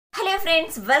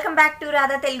Friends welcome back to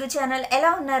Radha Telugu channel. ఎలా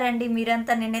ఉన్నారండి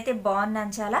మీరంతా? నేనైతే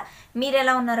బాగున్నాను చాలా. మీరు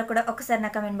ఎలా ఉన్నారో కూడా ఒకసారి నా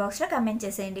కమెంట్ బాక్స్లో కమెంట్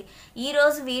చేసేయండి.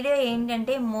 ఈరోజు వీడియో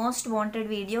ఏంటంటే మోస్ట్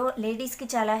వాంటెడ్ వీడియో, లేడీస్కి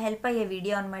చాలా హెల్ప్ అయ్యే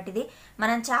వీడియో అనమాట. ఇది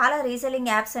మనం చాలా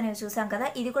రీసెల్లింగ్ యాప్స్ అనేవి చూసాం కదా,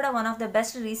 ఇది కూడా one of the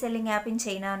best reselling app in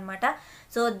China అనమాట.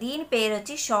 సో దీని పేరు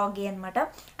వచ్చి షాగీ అనమాట.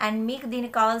 అండ్ మీకు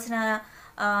దీనికి కావాల్సిన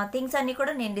థింగ్స్ అన్నీ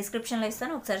కూడా నేను డిస్క్రిప్షన్లో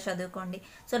ఇస్తాను, ఒకసారి చదువుకోండి.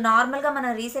 సో నార్మల్గా మనం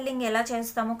రీసెల్లింగ్ ఎలా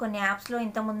చేస్తామో కొన్ని యాప్స్లో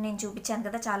ఇంతకుముందు నేను చూపించాను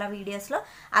కదా చాలా వీడియోస్లో,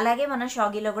 అలాగే మనం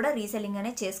షాగీలో కూడా రీసెల్లింగ్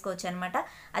అనేది చేసుకోవచ్చు అనమాట.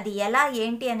 అది ఎలా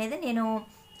ఏంటి అనేది నేను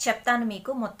చెప్తాను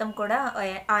మీకు. మొత్తం కూడా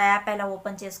ఆ యాప్ ఎలా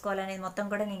ఓపెన్ చేసుకోవాలనేది మొత్తం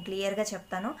కూడా నేను క్లియర్గా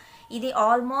చెప్తాను. ఇది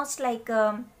ఆల్మోస్ట్ లైక్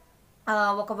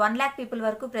ఒక 1 lakh పీపుల్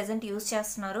వరకు ప్రెజెంట్ యూజ్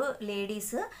చేస్తున్నారు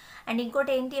లేడీస్. అండ్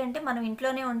ఇంకోటి ఏంటి అంటే మనం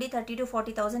ఇంట్లోనే ఉండి 30,000 to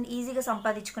 40,000 ఈజీగా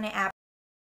సంపాదించుకునే యాప్.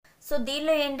 సో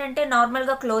దీనిలో ఏంటంటే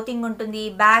నార్మల్గా క్లోతింగ్ ఉంటుంది,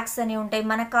 బ్యాగ్స్ అని ఉంటాయి,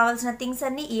 మనకు కావాల్సిన థింగ్స్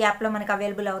అన్నీ ఈ యాప్లో మనకు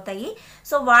అవైలబుల్ అవుతాయి.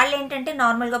 సో వాళ్ళు ఏంటంటే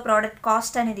నార్మల్గా ప్రోడక్ట్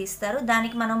కాస్ట్ అనేది ఇస్తారు,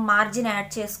 దానికి మనం మార్జిన్ యాడ్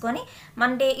చేసుకొని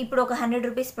అంటే ఇప్పుడు ఒక 100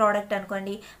 రూపీస్ ప్రోడక్ట్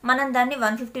అనుకోండి, మనం దాన్ని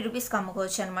 150 రూపీస్కి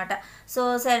అమ్ముకోవచ్చు అనమాట. సో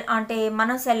అంటే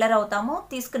మనం సెల్లర్ అవుతాము,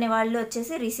 తీసుకునే వాళ్ళు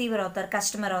వచ్చేసి రిసీవర్ అవుతారు,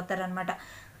 కస్టమర్ అవుతారు అనమాట.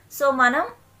 సో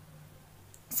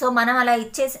మనం అలా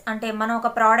ఇచ్చేసి అంటే మనం ఒక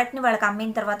ప్రోడక్ట్ని వాళ్ళకి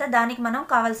అమ్మిన తర్వాత దానికి మనం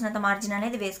కావాల్సినంత మార్జిన్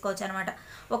అనేది వేసుకోవచ్చు అనమాట.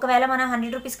 ఒకవేళ మనం 100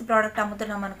 రూపీస్కి ప్రోడక్ట్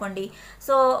అమ్ముతున్నాం అనుకోండి,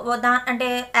 సో అంటే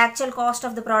actual cost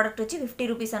of the product వచ్చి 50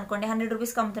 రూపీస్ అనుకోండి, 100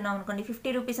 రూపీస్కి అమ్ముతున్నాం అనుకోండి,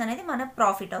 50 రూపీస్ అనేది మన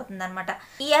ప్రాఫిట్ అవుతుంది అనమాట.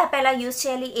 ఈ యాప్ ఎలా యూజ్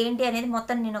చేయాలి ఏంటి అనేది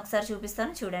మొత్తం నేను ఒకసారి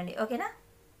చూపిస్తాను, చూడండి, ఓకేనా.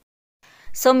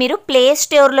 సో మీరు ప్లే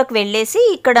స్టోర్లోకి వెళ్ళేసి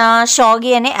ఇక్కడ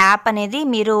షాగీ అనే యాప్ అనేది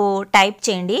మీరు టైప్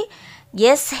చేయండి,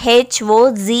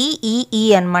 SHOGEE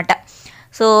అనమాట.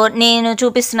 సో నేను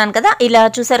చూపిస్తున్నాను కదా, ఇలా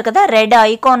చూసారు కదా, రెడ్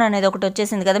ఐకాన్ అనేది ఒకటి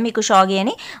వచ్చేసింది కదా మీకు, షాగీ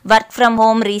అని వర్క్ ఫ్రమ్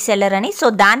హోమ్ రీసెల్లర్ అని. సో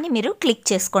దాన్ని మీరు క్లిక్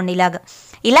చేసుకోండి.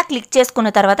 ఇలా క్లిక్ చేసుకున్న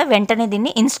తర్వాత వెంటనే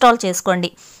దీన్ని ఇన్స్టాల్ చేసుకోండి.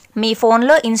 మీ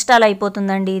ఫోన్లో ఇన్స్టాల్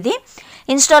అయిపోతుందండి. ఇది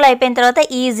ఇన్స్టాల్ అయిపోయిన తర్వాత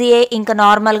ఈజీయే, ఇంకా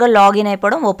నార్మల్గా లాగిన్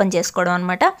అయిపోవడం, ఓపెన్ చేసుకోవడం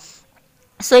అనమాట.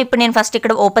 సో ఇప్పుడు నేను ఫస్ట్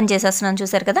ఇక్కడ ఓపెన్ చేసేస్తున్నాను,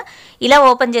 చూసారు కదా. ఇలా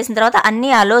ఓపెన్ చేసిన తర్వాత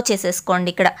అన్నీ అలో చేసేసుకోండి.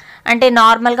 ఇక్కడ అంటే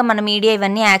నార్మల్గా మన మీడియా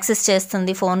ఇవన్నీ యాక్సెస్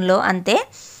చేస్తుంది ఫోన్లో, అంతే.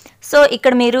 సో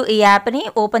ఇక్కడ మీరు ఈ యాప్ని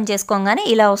ఓపెన్ చేసుకోగానే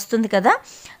ఇలా వస్తుంది కదా.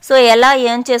 సో ఎలా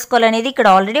ఏం చేసుకోవాలనేది ఇక్కడ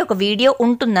ఆల్రెడీ ఒక వీడియో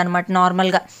ఉంటుందన్నమాట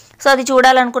నార్మల్గా. సో అది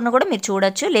చూడాలనుకున్నా కూడా మీరు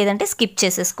చూడొచ్చు, లేదంటే స్కిప్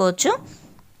చేసేసుకోవచ్చు.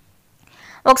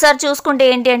 ఒకసారి చూసుకుంటే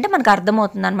ఏంటి అంటే మనకు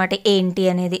అర్థమవుతుంది అనమాట ఏంటి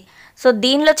అనేది. సో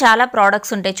దీనిలో చాలా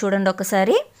ప్రోడక్ట్స్ ఉంటాయి, చూడండి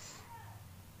ఒకసారి.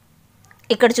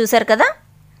 ఇక్కడ చూసారు కదా,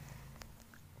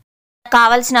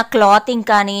 కావాల్సిన క్లాతింగ్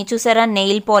కానీ చూసారా,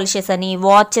 నెయిల్ పాలిషెస్ అని,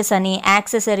 వాచెస్ అని,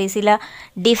 యాక్సెసరీస్, ఇలా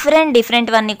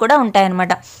డిఫరెంట్వన్నీ కూడా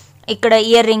ఉంటాయన్నమాట. ఇక్కడ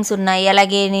ఇయర్ రింగ్స్ ఉన్నాయి,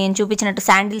 అలాగే నేను చూపించినట్టు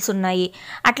శాండిల్స్ ఉన్నాయి.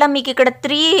 అట్లా మీకు ఇక్కడ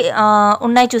 3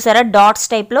 ఉన్నాయి చూసారా,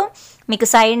 డాట్స్ టైప్లో మీకు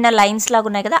సైడ్ లైన్స్ లాగా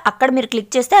ఉన్నాయి కదా, అక్కడ మీరు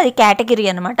క్లిక్ చేస్తే అది కేటగిరీ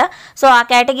అనమాట. సో ఆ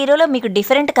కేటగిరీలో మీకు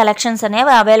డిఫరెంట్ కలెక్షన్స్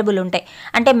అనేవి అవైలబుల్ ఉంటాయి.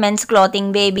 అంటే men's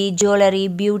clothing, baby, jewellery,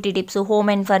 beauty tips,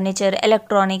 home and furniture,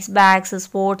 electronics, bags,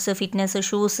 sports, fitness,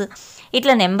 shoes,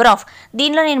 ఇట్లా నెంబర్ ఆఫ్.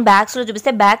 దీనిలో నేను బ్యాగ్స్లో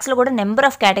చూపిస్తే బ్యాగ్స్లో కూడా నెంబర్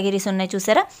ఆఫ్ కేటగిరీస్ ఉన్నాయి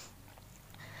చూసారా.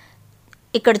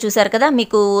 ఇక్కడ చూసారు కదా,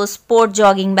 మీకు స్పోర్ట్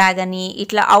జాగింగ్ బ్యాగ్ అని,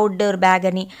 ఇట్లా అవుట్డోర్ బ్యాగ్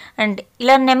అని, అండ్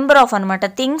ఇలా నెంబర్ ఆఫ్ అనమాట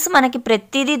థింగ్స్ మనకి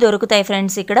ప్రతిదీ దొరుకుతాయి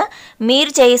ఫ్రెండ్స్. ఇక్కడ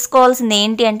మీరు చేసుకోవాల్సింది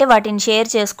ఏంటి అంటే వాటిని షేర్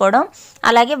చేసుకోవడం,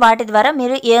 అలాగే వాటి ద్వారా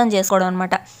మీరు ఎర్న్ చేసుకోవడం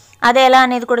అనమాట. అదే ఎలా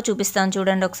అనేది కూడా చూపిస్తాను,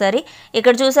 చూడండి ఒకసారి.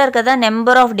 ఇక్కడ చూసారు కదా,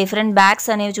 నెంబర్ ఆఫ్ డిఫరెంట్ బ్యాగ్స్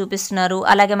అనేవి చూపిస్తున్నారు,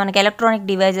 అలాగే మనకి ఎలక్ట్రానిక్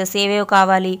డివైజెస్ ఏవేవి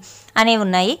కావాలి అనేవి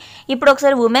ఉన్నాయి. ఇప్పుడు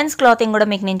ఒకసారి ఉమెన్స్ క్లాతింగ్ కూడా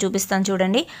మీకు నేను చూపిస్తాను,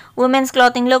 చూడండి. ఉమెన్స్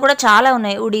క్లాతింగ్లో కూడా చాలా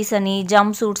ఉన్నాయి, ఉడీస్ అని,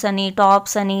 జంప్ సూట్స్ అని,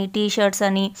 టాప్స్ అని, టీ షర్ట్స్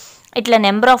అని, ఇట్లా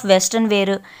నెంబర్ ఆఫ్ వెస్ట్రన్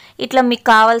వేర్, ఇట్లా మీకు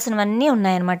కావాల్సినవన్నీ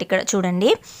ఉన్నాయన్నమాట ఇక్కడ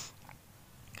చూడండి.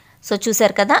 సో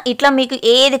చూసారు కదా, ఇట్లా మీకు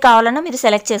ఏది కావాలన్నా మీరు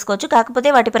సెలెక్ట్ చేసుకోవచ్చు. కాకపోతే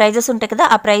వాటి ప్రైజెస్ ఉంటాయి కదా,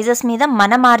 ఆ ప్రైజెస్ మీద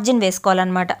మన మార్జిన్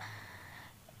వేసుకోవాలన్నమాట.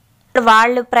 ఇక్కడ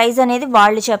వాళ్ళ ప్రైజ్ అనేది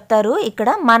వాళ్ళు చెప్తారు, ఇక్కడ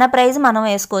మన ప్రైజ్ మనం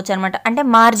వేసుకోవచ్చు అనమాట. అంటే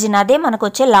మార్జిన్, అదే మనకు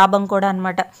వచ్చే లాభం కూడా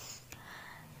అనమాట.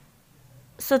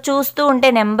 సో చూస్తూ ఉంటే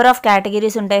నెంబర్ ఆఫ్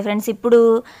కేటగిరీస్ ఉంటాయి ఫ్రెండ్స్. ఇప్పుడు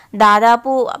దాదాపు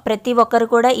ప్రతి ఒక్కరు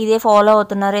కూడా ఇదే ఫాలో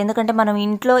అవుతున్నారు, ఎందుకంటే మనం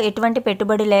ఇంట్లో ఎటువంటి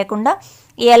పెట్టుబడి లేకుండా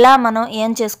ఎలా మనం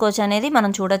ఏం చేసుకోవచ్చు అనేది మనం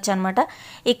చూడొచ్చు అనమాట.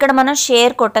 ఇక్కడ మనం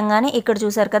షేర్ కొట్టంగానే ఇక్కడ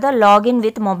చూసారు కదా, login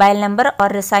with mobile number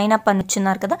are sign up అని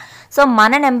ఇచ్చున్నారు కదా. సో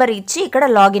మన నెంబర్ ఇచ్చి ఇక్కడ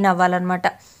లాగిన్ అవ్వాలన్నమాట.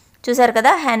 చూసారు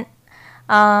కదా,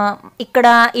 ఇక్కడ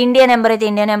ఇండియా నెంబర్ అయితే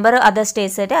ఇండియా నెంబర్, అదర్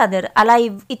స్టేట్స్ అయితే అదర్. అలా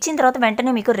ఇచ్చిన తర్వాత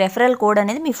వెంటనే మీకు రెఫరల్ కోడ్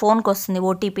అనేది మీ ఫోన్కి వస్తుంది,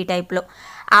 ఓటీపీ టైప్లో.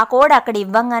 ఆ కోడ్ అక్కడ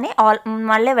ఇవ్వంగానే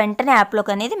మళ్ళీ వెంటనే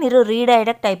యాప్లోకి అనేది మీరు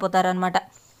రీడైరెక్ట్ అయిపోతారనమాట.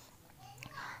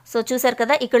 సో చూసారు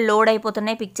కదా, ఇక్కడ లోడ్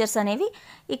అయిపోతున్నాయి పిక్చర్స్ అనేవి.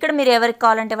 ఇక్కడ మీరు ఎవరికి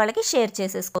కావాలంటే వాళ్ళకి షేర్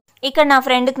చేసేసుకో. ఇక్కడ నా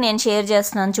ఫ్రెండ్కి నేను షేర్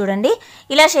చేస్తున్నాను చూడండి.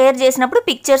 ఇలా షేర్ చేసినప్పుడు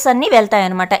పిక్చర్స్ అన్నీ వెళ్తాయి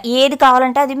అనమాట. ఏది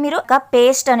కావాలంటే అది మీరు ఒక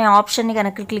పేస్ట్ అనే ఆప్షన్ని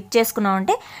కనుక క్లిక్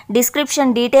చేసుకున్నామంటే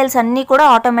డిస్క్రిప్షన్ డీటెయిల్స్ అన్నీ కూడా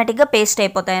ఆటోమేటిక్గా పేస్ట్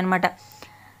అయిపోతాయి అనమాట.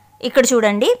 ఇక్కడ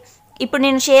చూడండి, ఇప్పుడు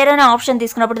నేను షేర్ అనే ఆప్షన్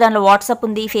తీసుకున్నప్పుడు దానిలో వాట్సాప్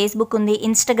ఉంది, ఫేస్బుక్ ఉంది,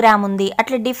 ఇన్స్టాగ్రామ్ ఉంది,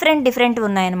 అట్లా డిఫరెంట్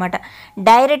ఉన్నాయన్నమాట.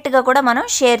 డైరెక్ట్గా కూడా మనం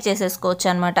షేర్ చేసేసుకోవచ్చు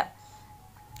అనమాట.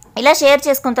 ఇలా షేర్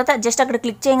చేసుకున్న తర్వాత జస్ట్ అక్కడ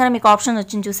క్లిక్ చేయగానే మీకు ఆప్షన్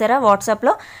వచ్చింది చూసారా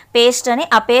వాట్సాప్లో పేస్ట్ అని.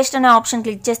 ఆ పేస్ట్ అనే ఆప్షన్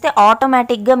క్లిక్ చేస్తే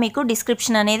ఆటోమేటిక్గా మీకు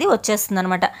డిస్క్రిప్షన్ అనేది వచ్చేస్తుంది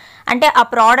అనమాట. అంటే ఆ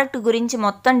ప్రోడక్ట్ గురించి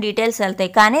మొత్తం డీటెయిల్స్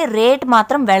వెళ్తాయి, కానీ రేట్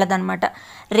మాత్రం వెళ్ళదనమాట.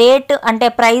 రేట్ అంటే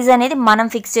ప్రైస్ అనేది మనం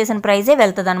ఫిక్స్ చేసిన ప్రైజే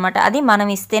వెళ్తుంది అనమాట. అది మనం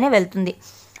ఇస్తేనే వెళ్తుంది.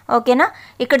 ఓకేనా.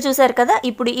 ఇక్కడ చూసారు కదా,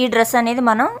 ఇప్పుడు ఈ డ్రెస్ అనేది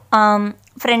మనం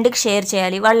ఫ్రెండ్కి షేర్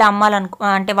చేయాలి. వాళ్ళు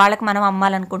అంటే వాళ్ళకి మనం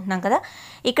అమ్మాలనుకుంటున్నాం కదా.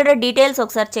 ఇక్కడ డీటెయిల్స్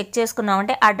ఒకసారి చెక్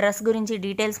చేసుకున్నామంటే ఆ డ్రెస్ గురించి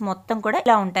డీటెయిల్స్ మొత్తం కూడా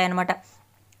ఇలా ఉంటాయన్నమాట.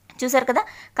 చూసారు కదా,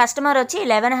 కస్టమర్ వచ్చి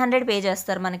 1100 పే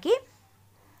చేస్తారు మనకి.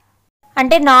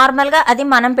 అంటే నార్మల్గా అది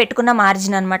మనం పెట్టుకున్న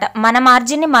మార్జిన్ అనమాట. మన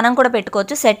మార్జిన్ని మనం కూడా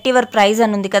పెట్టుకోవచ్చు. సెట్ యువర్ ప్రైస్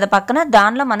అని ఉంది కదా పక్కన,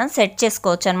 దానిలో మనం సెట్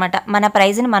చేసుకోవచ్చు అనమాట. మన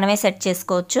ప్రైస్ని మనమే సెట్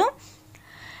చేసుకోవచ్చు.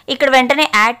 ఇక్కడ వెంటనే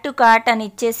యాడ్ టు కార్ట్ అని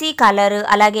ఇచ్చేసి కలర్,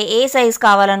 అలాగే ఏ సైజ్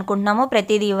కావాలనుకుంటున్నామో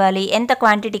ప్రతిదీ ఇవ్వాలి, ఎంత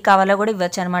క్వాంటిటీ కావాలో కూడా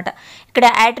ఇవ్వచ్చు అనమాట. ఇక్కడ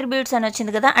యాట్రిబ్యూట్స్ అని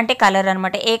వచ్చింది కదా, అంటే కలర్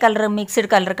అనమాట. ఏ కలర్, మిక్స్డ్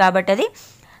కలర్ కాబట్టి అది.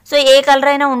 సో ఏ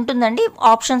కలర్ అయినా ఉంటుందండి,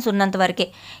 ఆప్షన్స్ ఉన్నంత వరకే.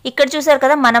 ఇక్కడ చూసారు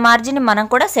కదా, మన మార్జిన్ని మనం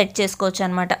కూడా సెట్ చేసుకోవచ్చు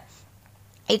అనమాట.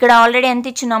 ఇక్కడ ఆల్రెడీ ఎంత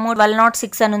ఇచ్చినాము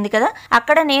 1206 అని ఉంది కదా,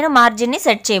 అక్కడ నేను మార్జిన్ని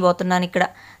సెట్ చేయబోతున్నాను. ఇక్కడ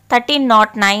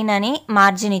 1309 అని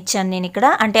మార్జిన్ ఇచ్చాను నేను ఇక్కడ,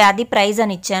 అంటే అది ప్రైస్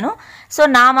అని ఇచ్చాను. సో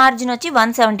నా మార్జిన్ వచ్చి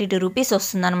 172 రూపీస్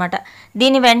వస్తుంది అనమాట.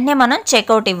 దీని వెంటనే మనం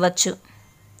చెక్అవుట్ ఇవ్వచ్చు.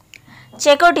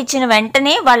 చెక్అవుట్ ఇచ్చిన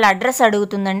వెంటనే వాళ్ళ అడ్రస్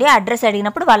అడుగుతుందండి. అడ్రస్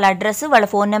అడిగినప్పుడు వాళ్ళ అడ్రస్, వాళ్ళ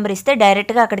ఫోన్ నెంబర్ ఇస్తే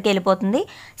డైరెక్ట్గా అక్కడికి వెళ్ళిపోతుంది.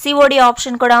 సిఓడి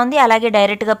ఆప్షన్ కూడా ఉంది, అలాగే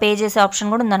డైరెక్ట్గా పే చేసే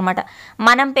ఆప్షన్ కూడా ఉందన్నమాట.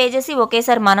 మనం పే చేసి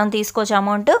ఒకేసారి మనం తీసుకోవచ్చు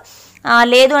అమౌంట్.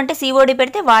 లేదు అంటే సిఓడి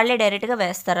పెడితే వాళ్ళే డైరెక్ట్గా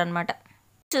వేస్తారనమాట.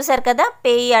 చూసారు కదా,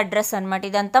 పే అడ్రస్ అనమాట.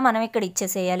 ఇదంతా మనం ఇక్కడ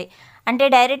ఇచ్చేసేయాలి. అంటే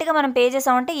డైరెక్ట్గా మనం పే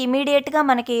చేసామంటే ఇమీడియట్గా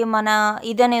మనకి మన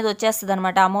ఇది అనేది వచ్చేస్తుంది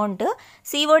అనమాట, అమౌంట్.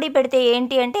 సిఓడి పెడితే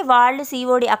ఏంటి అంటే వాళ్ళు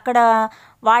సిఓడి అక్కడ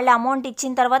వాళ్ళ అమౌంట్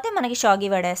ఇచ్చిన తర్వాతే మనకి షాగీ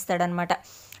పడేస్తాడనమాట.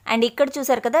 అండ్ ఇక్కడ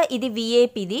చూసారు కదా, ఇది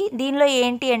విఏపిది. దీనిలో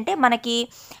ఏంటి అంటే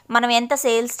మనం ఎంత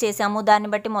సేల్స్ చేసాము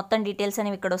దాన్ని బట్టి మొత్తం డీటెయిల్స్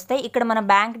అనేవి ఇక్కడ వస్తాయి. ఇక్కడ మన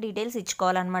బ్యాంక్ డీటెయిల్స్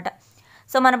ఇచ్చుకోవాలన్నమాట.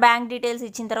 సో మన బ్యాంక్ డీటెయిల్స్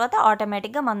ఇచ్చిన తర్వాత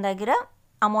ఆటోమేటిక్గా మన దగ్గర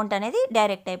అమౌంట్ అనేది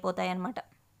డైరెక్ట్ అయిపోతాయి అన్నమాట.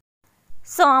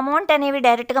 సో అమౌంట్ అనేవి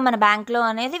డైరెక్ట్గా మన బ్యాంక్లో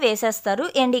అనేది వేసేస్తారు.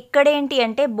 అండ్ ఇక్కడ ఏంటి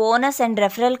అంటే బోనస్ అండ్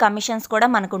రెఫరల్ కమిషన్స్ కూడా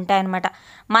మనకు ఉంటాయన్నమాట.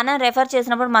 మనం రెఫర్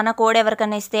చేసినప్పుడు మన కోడ్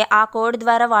ఎవరికైనా ఇస్తే ఆ కోడ్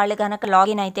ద్వారా వాళ్ళు కనుక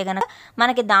లాగిన్ అయితే కనుక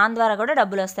మనకి దాని ద్వారా కూడా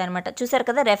డబ్బులు వస్తాయి అనమాట. చూసారు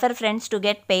కదా, refer friends to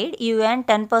get paid, you earn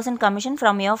 10% commission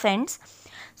from your friends.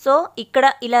 So ఇక్కడ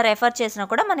ఇలా రెఫర్ చేసినా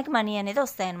కూడా మనకి మనీ అనేది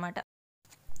వస్తాయన్నమాట.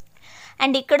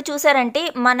 అండ్ ఇక్కడ చూసారంటే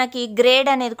మనకి గ్రేడ్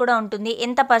అనేది కూడా ఉంటుంది,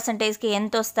 ఎంత పర్సంటేజ్కి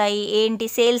ఎంత వస్తాయి ఏంటి,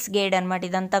 సేల్స్ గ్రేడ్ అనమాట.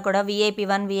 ఇదంతా కూడా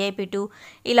VIP1, VIP2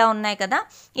 ఇలా ఉన్నాయి కదా.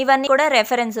 ఇవన్నీ కూడా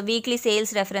reference, weekly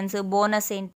sales reference, bonus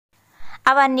ఏంటి,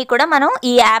 అవన్నీ కూడా మనం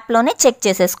ఈ యాప్లోనే చెక్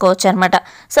చేసేసుకోవచ్చు అనమాట.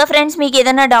 సో ఫ్రెండ్స్, మీకు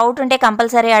ఏదైనా డౌట్ ఉంటే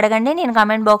కంపల్సరీ అడగండి, నేను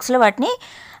కామెంట్ బాక్స్లో వాటిని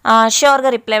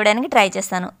షూర్గా రిప్లై ఇవ్వడానికి ట్రై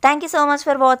చేస్తాను. Thank you so much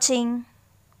for watching.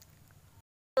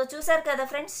 So చూసారు కదా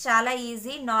ఫ్రెండ్స్, చాలా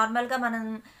ఈజీ. నార్మల్గా మనం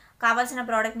కావాల్సిన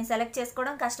ప్రోడక్ట్ని సెలెక్ట్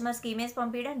చేసుకోవడం, కస్టమర్స్కి ఇమేజ్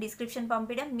పంపించడం, డిస్క్రిప్షన్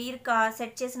పంపించడం, మీరు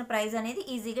సెట్ చేసిన ప్రైస్ అనేది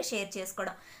ఈజీగా షేర్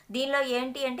చేసుకోవడం. దీనిలో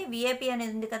ఏంటి అంటే విఐపి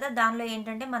అనేది ఉంది కదా, దానిలో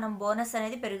ఏంటంటే మనం బోనస్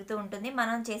అనేది పెరుగుతూ ఉంటుంది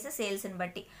మనం చేసే సేల్స్ని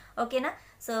బట్టి. ఓకేనా.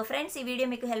 సో ఫ్రెండ్స్, ఈ వీడియో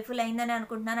మీకు హెల్ప్ఫుల్ అయిందని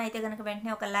అనుకుంటున్నాను. అయితే కనుక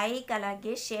వెంటనే ఒక లైక్,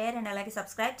 అలాగే షేర్ అండ్ అలాగే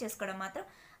సబ్స్క్రైబ్ చేసుకోవడం మాత్రం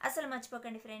అసలు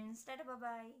మర్చిపోకండి ఫ్రెండ్స్. టాటా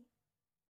బాయ్.